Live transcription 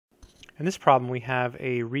In this problem, we have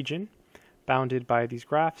a region bounded by these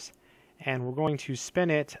graphs, and we're going to spin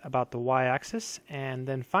it about the y-axis and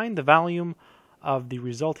then find the volume of the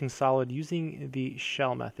resulting solid using the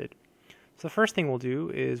shell method. So the first thing we'll do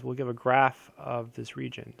is we'll give a graph of this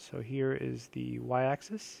region. So here is the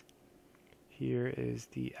y-axis, here is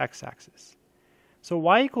the x-axis. So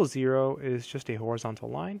y equals 0 is just a horizontal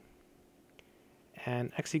line,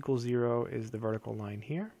 and x equals 0 is the vertical line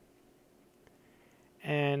here.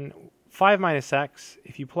 And 5 minus x,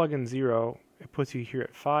 if you plug in 0, it puts you here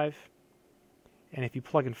at 5. And if you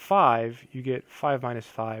plug in 5, you get 5 minus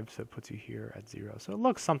 5, so it puts you here at 0. So it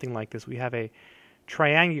looks something like this. We have a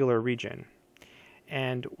triangular region,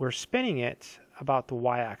 and we're spinning it about the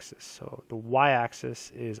y-axis. So the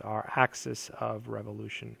y-axis is our axis of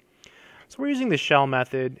revolution. So we're using the shell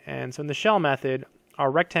method, and so in the shell method,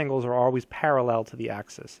 our rectangles are always parallel to the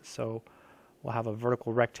axis. So we'll have a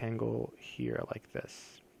vertical rectangle here like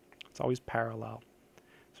this. It's always parallel.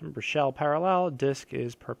 So remember, shell parallel, disk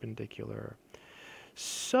is perpendicular.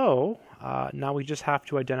 So now we just have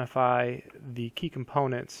to identify the key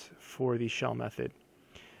components for the shell method.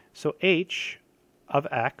 So h of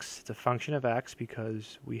x, it's a function of x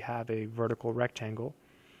because we have a vertical rectangle,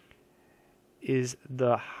 is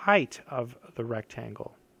the height of the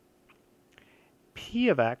rectangle. P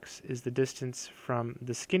of x is the distance from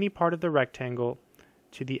the skinny part of the rectangle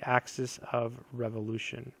to the axis of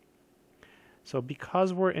revolution. So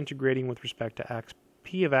because we're integrating with respect to x,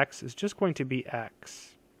 P of x is just going to be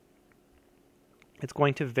x. It's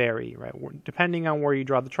going to vary, right? Depending on where you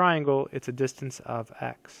draw the triangle, it's a distance of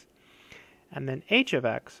x. And then h of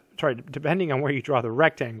x, depending on where you draw the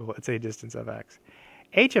rectangle, it's a distance of x.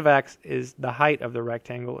 H of x is the height of the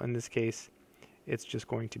rectangle. In this case, it's just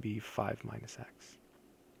going to be 5 minus x.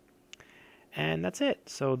 And that's it.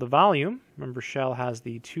 So the volume, remember shell has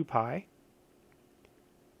the 2 pi.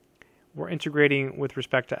 We're integrating with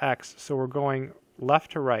respect to x, so we're going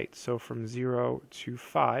left to right, so from 0 to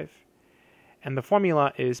 5. And the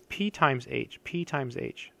formula is p times h,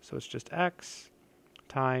 So it's just x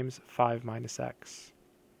times 5 minus x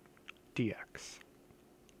dx.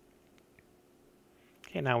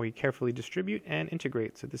 Okay, now we carefully distribute and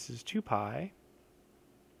integrate. So this is 2 pi,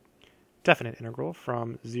 definite integral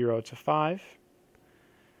from 0 to 5.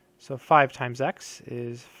 So 5 times x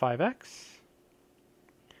is 5x,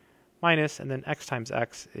 minus, and then x times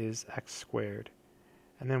x is x squared.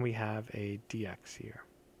 And then we have a dx here.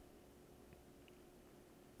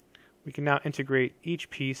 We can now integrate each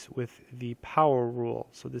piece with the power rule.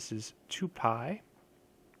 So this is 2 pi.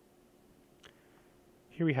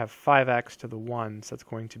 Here we have 5x to the 1, so that's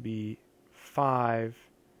going to be 5x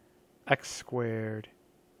squared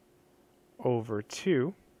over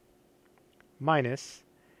 2, minus,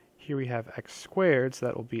 here we have x squared, so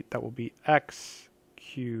that will be x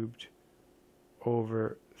cubed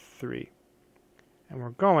over 3. And we're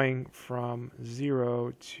going from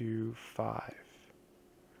 0 to 5.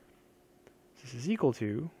 This is equal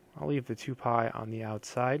to, I'll leave the 2 pi on the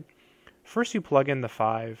outside. First you plug in the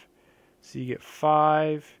 5, so you get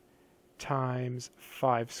 5 times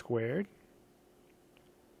 5 squared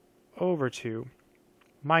over 2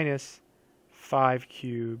 minus 5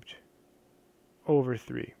 cubed over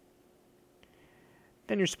 3.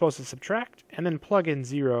 Then you're supposed to subtract and then plug in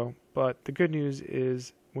 0, but the good news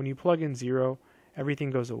is when you plug in 0,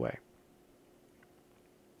 everything goes away.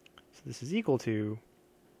 So this is equal to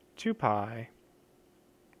 2 pi.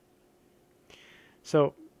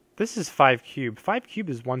 So this is 5 cubed. 5 cubed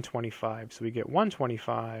is 125, so we get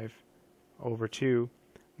 125 over 2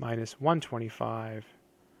 minus 125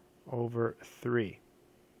 over 3.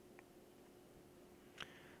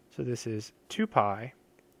 So this is 2 pi.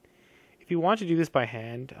 If you want to do this by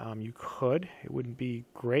hand, you could. It wouldn't be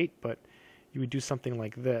great, but you would do something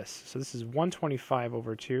like this. So this is 125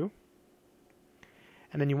 over 2.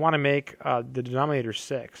 And then you want to make the denominator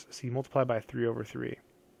 6, so you multiply by 3 over 3.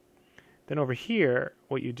 Then over here,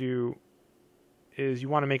 what you do is you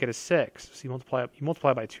want to make it a 6, so you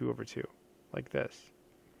multiply by 2 over 2, like this.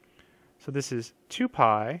 So this is 2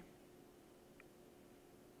 pi.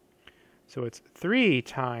 So it's 3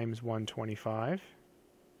 times 125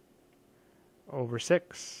 over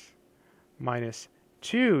 6 minus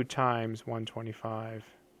 2 times 125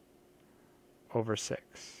 over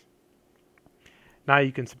 6. Now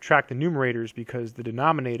you can subtract the numerators because the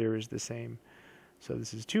denominator is the same. So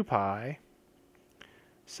this is 2 pi.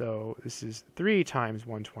 So this is 3 times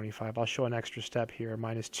 125. I'll show an extra step here.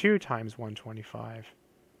 Minus 2 times 125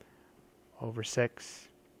 over 6.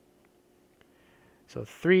 So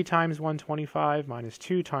 3 times 125 minus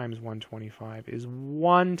 2 times 125 is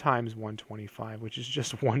 1 times 125, which is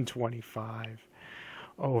just 125.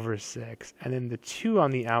 over 6. And then the 2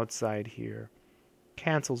 on the outside here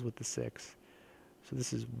cancels with the 6. So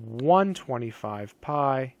this is 125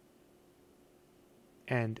 pi,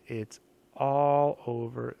 and it's all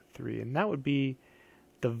over 3. And that would be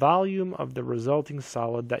the volume of the resulting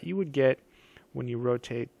solid that you would get when you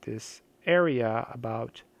rotate this area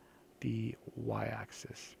about the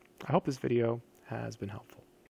y-axis. I hope this video has been helpful.